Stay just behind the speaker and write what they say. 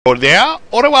Oh there,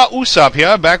 Ottawa Usopp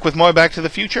here, back with more Back to the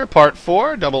Future, Part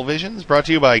 4, Double Visions, brought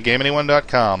to you by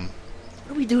GameAnyone.com. What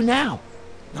do we do now?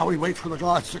 Now we wait for the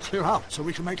guards to clear out so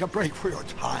we can make a break for your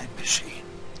time machine.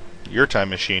 Your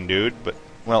time machine, dude, but,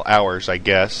 well, ours, I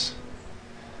guess.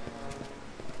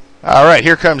 Alright,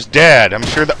 here comes Dad. I'm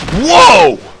sure that...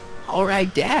 Whoa!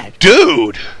 Alright, Dad.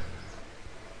 Dude!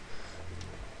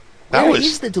 That Where was...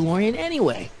 is the DeLorean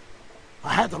anyway?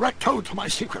 I had the wreck towed to my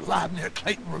secret lab near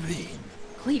Clayton Ravine.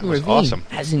 Clayton That was Ravine? awesome.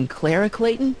 As in Clara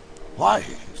Clayton? Why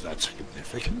is that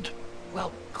significant?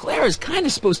 Well, Clara's kind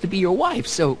of supposed to be your wife,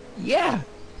 so, yeah.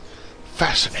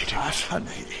 Fascinating.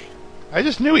 Fascinating. I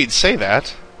just knew he'd say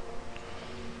that.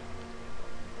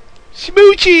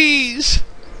 Smoochies!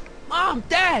 Mom,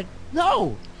 Dad,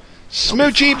 no!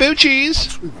 Smoochy boochies!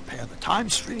 Once we repair the time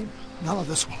stream, none of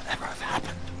this will ever have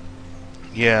happened.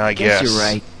 Yeah, I guess. You're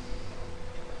right.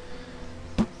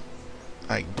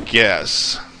 I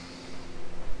guess.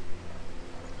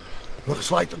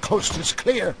 Looks like the coast is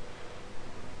clear.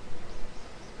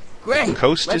 Great.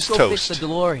 Coast Let's is go toast. fix the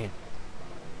DeLorean.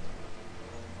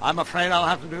 I'm afraid I'll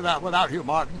have to do that without you,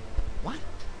 Martin. What?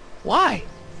 Why?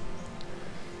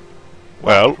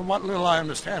 Well, From what little I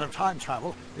understand of time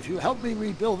travel, if you help me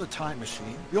rebuild the time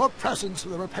machine, your presence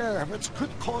in the repair efforts could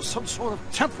cause some sort of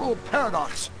temporal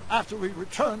paradox after we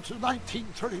return to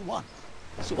 1931.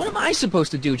 So what am I supposed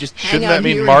to do? Just hang shouldn't out that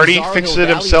mean here in Marty Bizarro fixes Hill it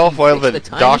Valley himself and while fix the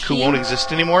time Doc who machine? won't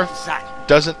exist anymore Exactly.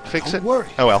 doesn't fix Don't it? worry.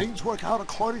 Oh well. If things work out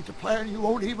according to plan, you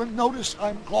won't even notice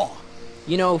I'm gone.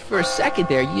 You know, for a second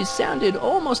there, you sounded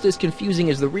almost as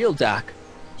confusing as the real Doc.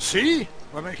 See?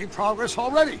 We're making progress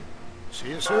already. See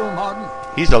you soon, Martin.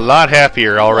 He's a lot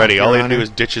happier already. Your All he had to do Honor. is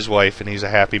ditch his wife, and he's a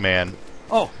happy man.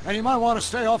 Oh, and you might want to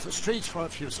stay off the streets for a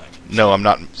few seconds. No, I'm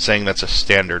not saying that's a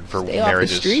standard for Stay off the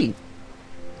marriages. street.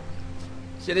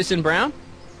 Citizen Brown?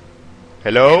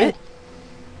 Hello? Emmett?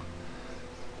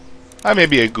 I may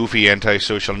be a goofy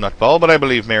antisocial nutball, but I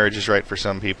believe marriage is right for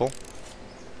some people.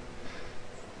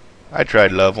 I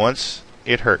tried love once.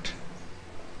 It hurt.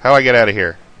 How I get out of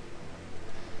here?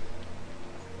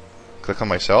 Click on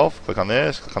myself, click on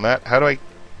this, click on that. How do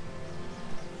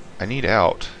I need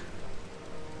out.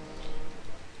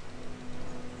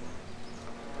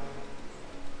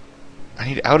 I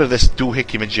need out of this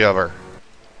doohickey-majabber.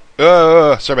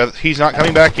 Sorry about that. He's not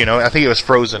coming back, you know. I think it was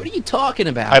frozen. What are you talking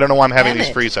about? I don't know why I'm having Emmett,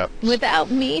 these freeze ups.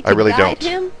 Without me to I really guide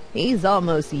don't. him, he's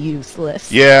almost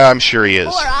useless. Yeah, I'm sure he is.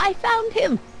 Before I found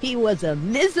him, he was a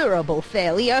miserable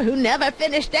failure who never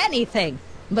finished anything.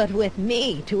 But with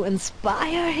me to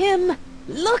inspire him,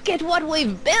 look at what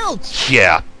we've built.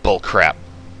 Yeah, bullcrap.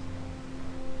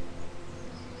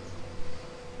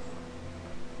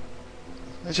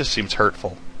 That just seems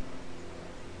hurtful.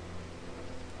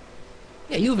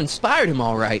 Yeah, you've inspired him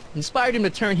all right. Inspired him to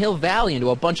turn Hill Valley into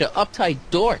a bunch of uptight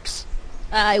dorks.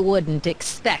 I wouldn't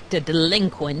expect a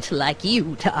delinquent like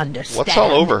you to understand. What's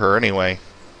all over her anyway?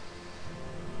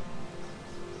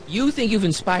 You think you've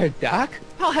inspired Doc?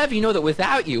 I'll have you know that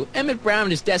without you, Emmett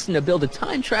Brown is destined to build a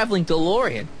time-traveling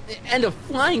DeLorean and a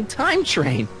flying time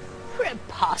train.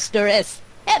 Preposterous.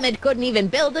 Emmett couldn't even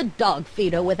build a dog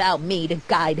feeder without me to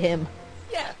guide him.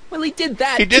 Yeah, well, he did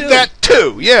that, He did too. that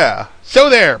too, yeah. So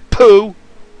there, poo.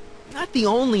 Not the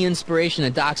only inspiration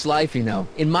of Doc's life, you know.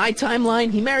 In my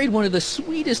timeline, he married one of the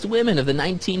sweetest women of the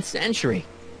 19th century.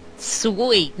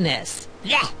 Sweetness.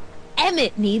 Yeah.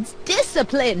 Emmett needs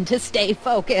discipline to stay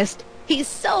focused. He's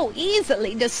so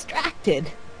easily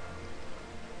distracted.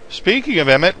 Speaking of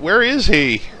Emmett, where is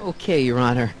he? Okay, Your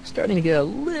Honor. Starting to get a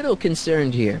little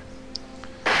concerned here.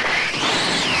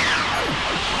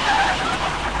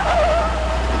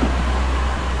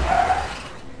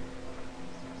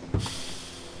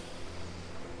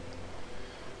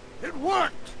 It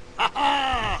worked!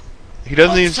 Ha-ha! He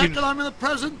doesn't One even seem. second I'm in the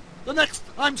present, the next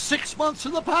I'm 6 months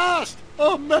in the past.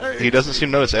 Amazing! He doesn't seem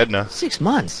to notice Edna. 6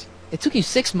 months? It took you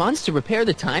 6 months to repair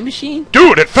the time machine?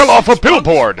 Dude, it fell off a 6 months,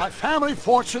 billboard. My family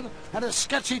fortune and a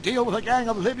sketchy deal with a gang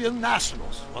of Libyan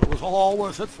nationals. But it was all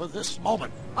worth it for this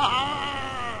moment.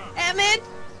 Ha-ha! Emmett,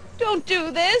 don't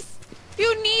do this.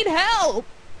 You need help.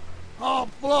 Oh,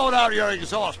 blow it out of your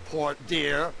exhaust port,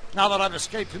 dear. Now that I've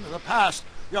escaped into the past,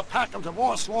 your pack of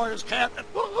divorce lawyers can't...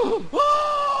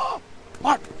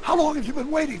 Mark, how long have you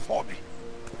been waiting for me?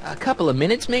 A couple of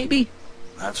minutes, maybe?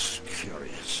 That's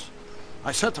curious.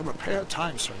 I set the repair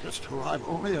time circuits to arrive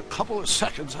only a couple of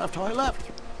seconds after I left.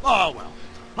 Oh, well,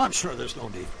 I'm sure there's no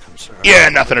need for concern. Yeah,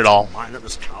 nothing at all. Minor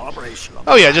miscalibration.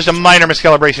 Oh yeah, just a minor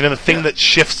miscalibration in the thing that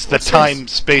shifts the What's this?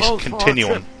 time-space Clothes for our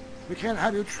continuum. trip. We can't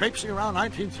have you traipsing around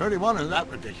 1931 in that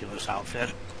ridiculous outfit.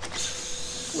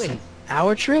 Wait,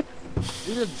 our trip?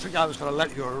 You didn't think I was going to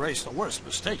let you erase the worst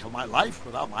mistake of my life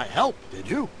without my help, did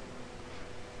you?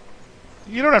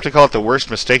 You don't have to call it the worst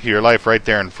mistake of your life right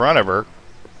there in front of her.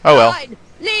 Oh well. God,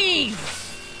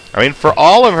 leave! I mean, for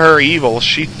all of her evil,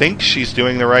 she thinks she's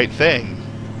doing the right thing.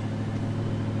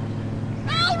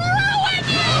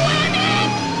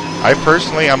 I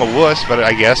personally, I'm a wuss, but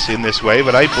I guess in this way,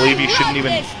 but I believe you shouldn't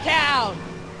even... This town.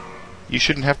 You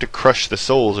shouldn't have to crush the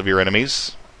souls of your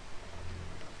enemies.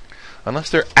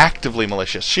 Unless they're actively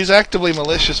malicious. She's actively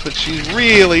malicious, but she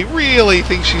really, really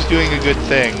thinks she's doing a good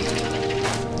thing.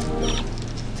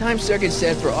 Time circuit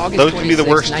set for August Those can be the 26,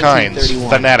 worst kinds. 1931.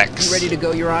 Fanatics. You ready to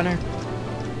go, Your Honor?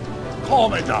 Call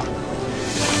me, Doc.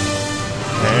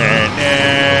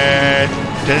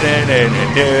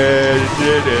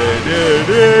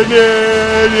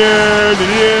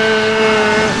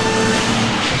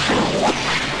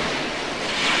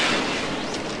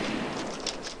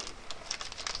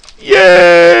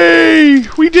 Yay!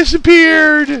 We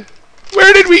disappeared!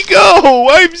 Where did we go?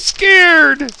 I'm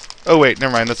scared! Oh wait,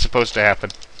 never mind, that's supposed to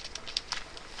happen.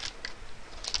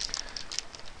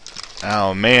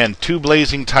 Oh man, 2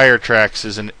 blazing tire tracks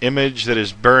is an image that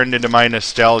is burned into my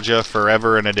nostalgia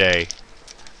forever and a day.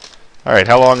 Alright,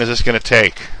 how long is this going to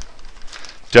take?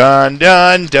 Done,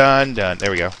 done, done, done.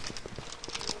 There we go.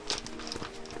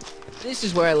 This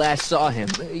is where I last saw him.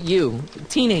 You,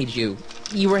 teenage you.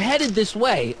 You were headed this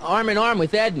way, arm in arm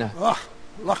with Edna.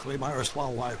 Luckily, my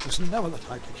erstwhile wife was never the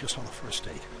type to kiss on a first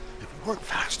date. If we work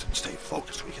fast and stay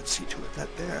focused, we can see to it that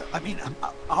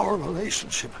our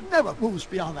relationship never moves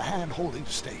beyond the hand-holding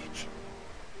stage.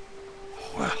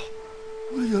 Well,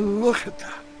 will you look at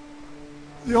that?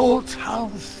 The old town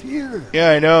theater.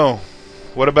 Yeah, I know.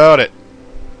 What about it?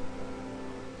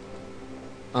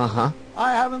 Uh-huh.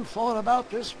 I haven't thought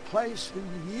about this place in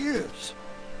years.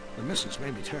 The missus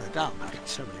made me tear it down back in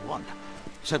 '71.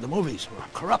 Said the movies were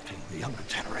corrupting the younger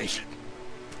generation.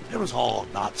 It was all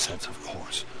nonsense, of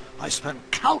course. I spent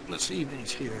countless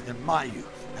evenings here in my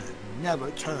youth, and it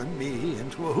never turned me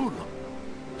into a hoodlum.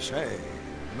 Say,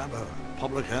 remember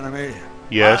Public Enemy?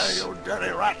 Yes. Hey, you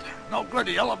dirty rat. No good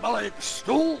yellow-bellied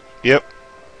stool. Yep.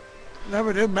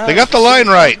 Never did matter. They got the line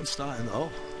right. Though.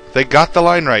 They got the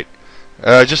line right.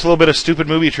 Just a little bit of stupid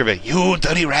movie trivia. You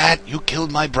dirty rat! You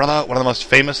killed my brother! One of the most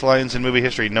famous lines in movie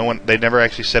history. They never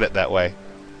actually said it that way.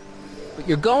 But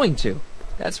you're going to.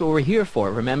 That's what we're here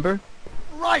for, remember?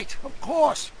 Right, of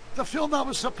course. The film that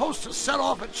was supposed to set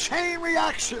off a chain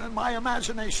reaction in my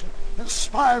imagination,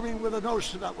 inspiring with a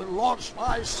notion that would launch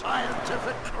my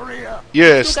scientific career.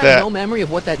 Yes, Still got no memory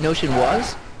of what that notion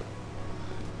was?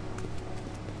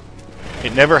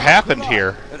 It never happened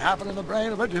here. It happened in the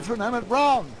brain of a different Emmett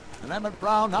Brown. An Emmett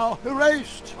Brown now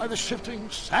erased by the shifting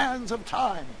sands of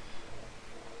time.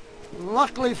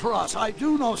 Luckily for us, I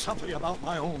do know something about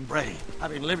my own brain,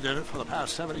 having lived in it for the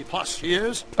past 70-plus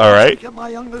years. All right. To get my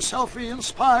younger self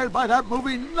inspired by that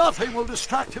movie, nothing will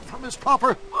distract him from his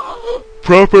proper...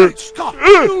 Proper... Stop!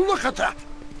 You look at that!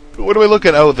 What do we look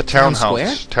at? Oh, the townhouse.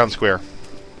 Square? Town square.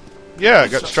 Yeah,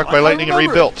 it got struck by lightning and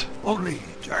rebuilt. Only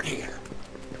dirtier.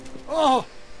 Oh,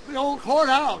 the old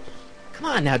courthouse. Come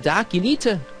on now, Doc. You need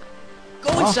to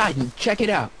go inside and check it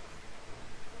out.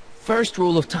 First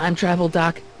rule of time travel,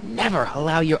 Doc, never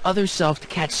allow your other self to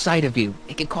catch sight of you.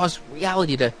 It can cause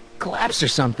reality to collapse or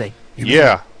something.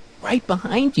 Yeah. Right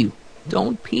behind you.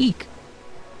 Don't peek.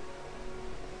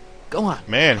 Go on.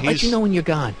 Man, I'll let you know when you're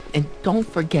gone. And don't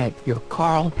forget your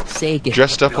Carl Sagan.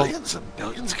 Dressed up... Billions and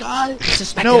billions guy?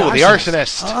 Suspected No, the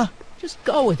arsonist. arsonist. Just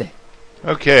go with it.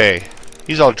 Okay.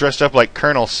 He's all dressed up like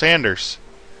Colonel Sanders.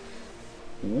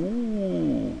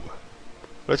 Ooh.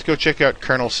 Let's go check out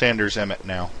Colonel Sanders Emmett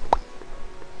now.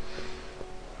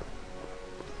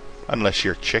 Unless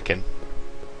you're chicken.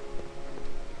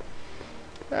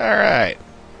 Alright.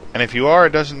 And if you are,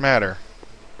 it doesn't matter.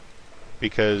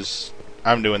 Because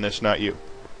I'm doing this, not you.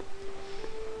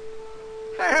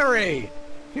 Harry!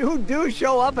 You do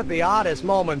show up at the oddest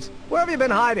moments. Where have you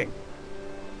been hiding?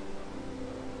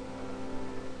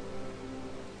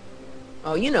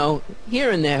 Oh, you know,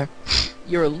 here and there.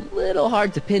 You're a little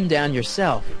hard to pin down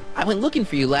yourself. I went looking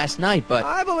for you last night, but...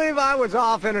 I believe I was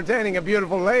off entertaining a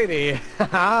beautiful lady.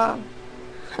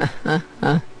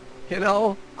 You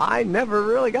know, I never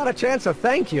really got a chance to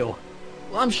thank you.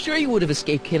 Well, I'm sure you would have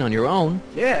escaped Kid on your own.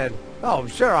 Kid? Oh,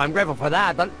 sure, I'm grateful for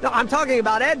that, but no, I'm talking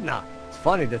about Edna. It's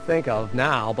funny to think of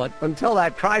now, but until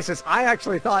that crisis, I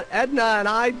actually thought Edna and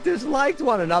I disliked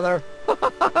one another.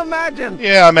 Imagine!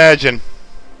 Yeah, imagine.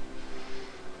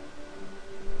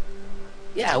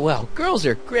 Yeah, well, girls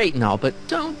are great and all, but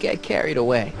don't get carried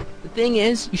away. The thing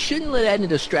is, you shouldn't let Edna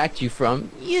distract you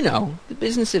from, you know, the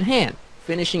business at hand.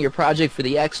 finishing your project for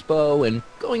the expo and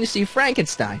going to see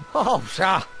Frankenstein. Oh,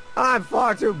 pshaw. I'm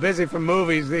far too busy for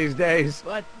movies these days.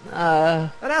 But,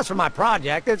 And as for my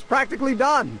project, it's practically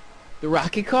done. the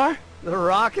rocket car? The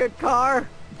rocket car?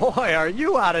 Boy, are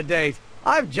you out of date.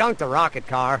 I've junked the rocket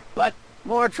car. But,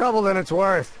 More trouble than it's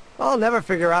worth. I'll never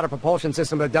figure out a propulsion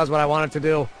system that does what I want it to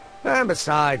do. And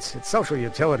besides, its social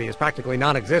utility is practically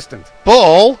non-existent.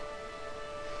 Bull!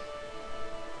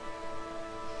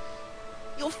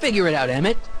 you'll figure it out,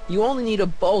 Emmett. You only need a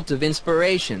bolt of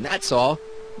inspiration, that's all.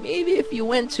 Maybe if you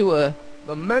went to a...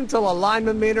 The mental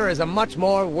alignment meter is a much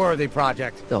more worthy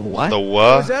project. The what? The It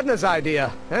what? was Edna's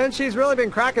idea, and she's really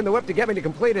been cracking the whip to get me to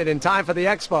complete it in time for the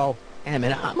expo.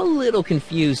 Emmett, I'm a little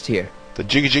confused here. The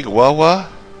Jigga Jigga Wah Wah?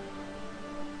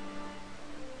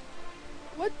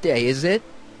 What day is it?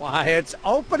 Why, it's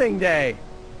opening day.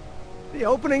 The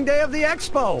opening day of the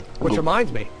expo. Which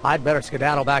reminds me, I'd better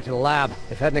skedaddle back to the lab.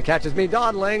 If Edna catches me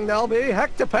dawdling, there'll be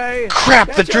heck to pay. Crap,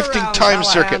 Get the you drifting around, time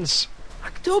Callahan. circuits.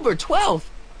 October 12th.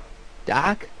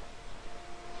 Doc?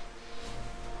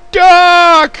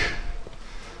 Doc!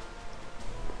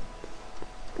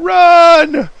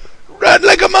 Run! Run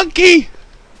like a monkey!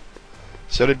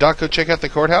 So did Doc go check out the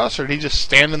courthouse, or did he just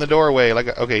stand in the doorway?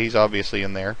 Okay, he's obviously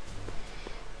in there.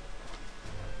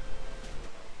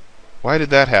 Why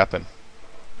did that happen?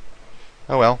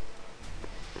 Oh well.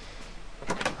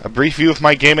 A brief view of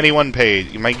my Game Anyone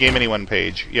page. My Game Anyone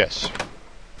page. Yes.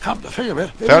 Come to think of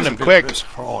it, Found him quick.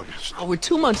 For August. Oh, we're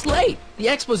 2 months late. The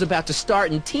expo's about to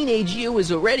start and Teenage You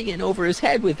is already in over his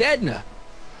head with Edna.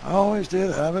 I always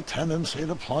did have a tendency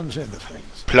to plunge into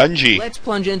things. Plungy. Let's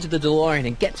plunge into the DeLorean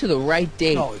and get to the right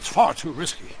date. No, it's far too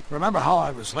risky. Remember how I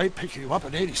was late picking you up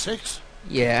in '86?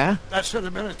 Yeah? That should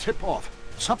have been a tip-off.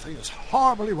 Something is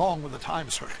horribly wrong with the time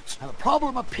circuits, and the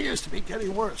problem appears to be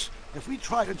getting worse. If we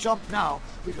try to jump now,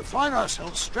 we could find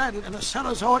ourselves stranded in the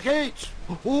Cenozoic age.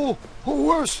 Or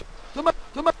worse, the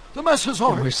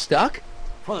Mesozoic. We're stuck?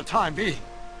 For the time being,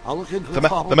 I'll look into The the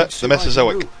problem. the and see what I can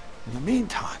Mesozoic. do. In the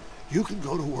meantime, you can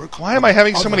go to work. Why am I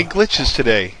having so on many the- glitches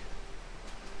today?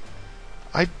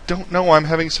 I don't know why I'm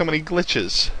having so many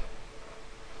glitches.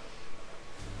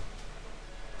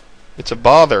 It's a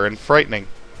bother and frightening.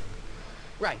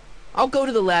 Right. I'll go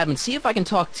to the lab and see if I can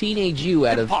talk Teenage You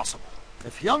out of... Impossible.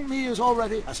 If young me is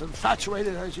already as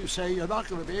infatuated as you say, you're not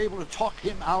going to be able to talk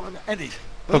him out of anything.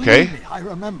 Okay. Believe me, I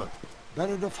remember.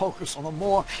 Better to focus on the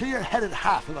more clear-headed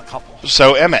half of the couple.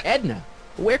 So, Emmett. Edna.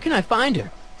 Where can I find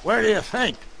her? Where do you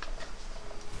think?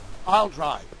 I'll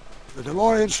drive. The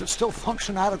DeLorean should still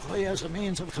function adequately as a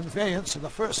means of conveyance in the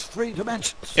first 3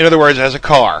 dimensions. In other words, as a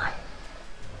car.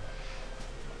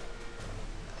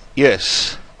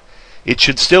 Yes. It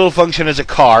should still function as a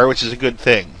car, which is a good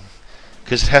thing.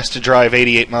 Because it has to drive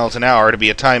 88 miles an hour to be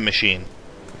a time machine.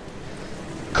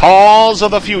 Calls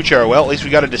of the future. Well, at least we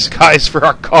got a disguise for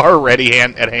our car ready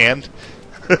at hand.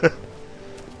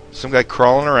 Some guy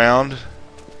crawling around.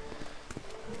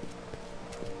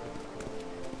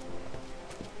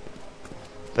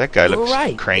 That guy You're looks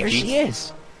right. cranky. There she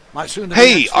is. My soon-to-be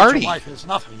Hey, next future Artie. wife is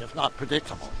nothing if not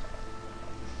predictable.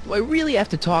 Do I really have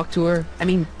to talk to her? I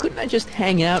mean, couldn't I just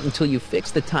hang out until you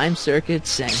fix the time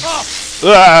circuits and...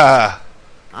 Ah!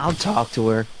 I'll talk to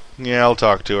her. Yeah, I'll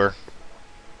talk to her.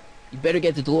 You better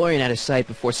get the DeLorean out of sight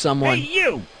before someone... Hey,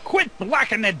 you! Quit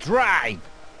blocking the drive!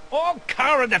 All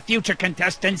Car of the Future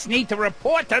contestants need to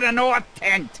report to the North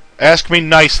Tent. Ask me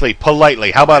nicely,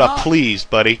 politely. How about a please,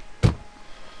 buddy?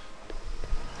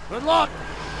 Good luck.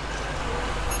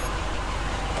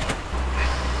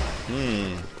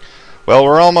 Well,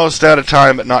 we're almost out of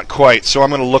time, but not quite, so I'm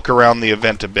going to look around the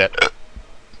event a bit.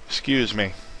 Excuse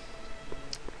me.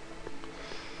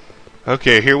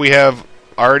 Okay, here we have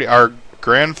our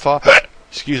grandfather...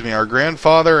 Excuse me, our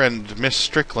grandfather and Miss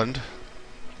Strickland.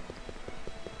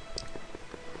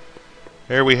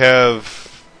 Here we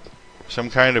have some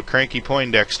kind of cranky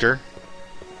Poindexter.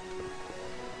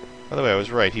 By the way, I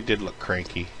was right. He did look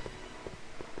cranky.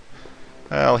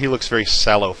 Well, he looks very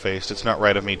sallow-faced. It's not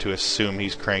right of me to assume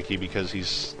he's cranky because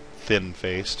he's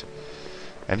thin-faced.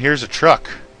 And here's a truck.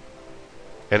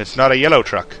 And it's not a yellow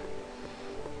truck.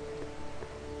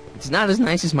 It's not as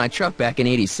nice as my truck back in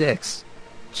 '86.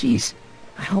 Jeez,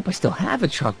 I hope I still have a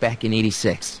truck back in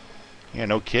 '86. Yeah,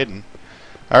 no kidding.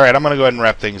 Alright, I'm going to go ahead and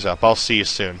wrap things up. I'll see you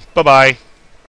soon. Bye-bye.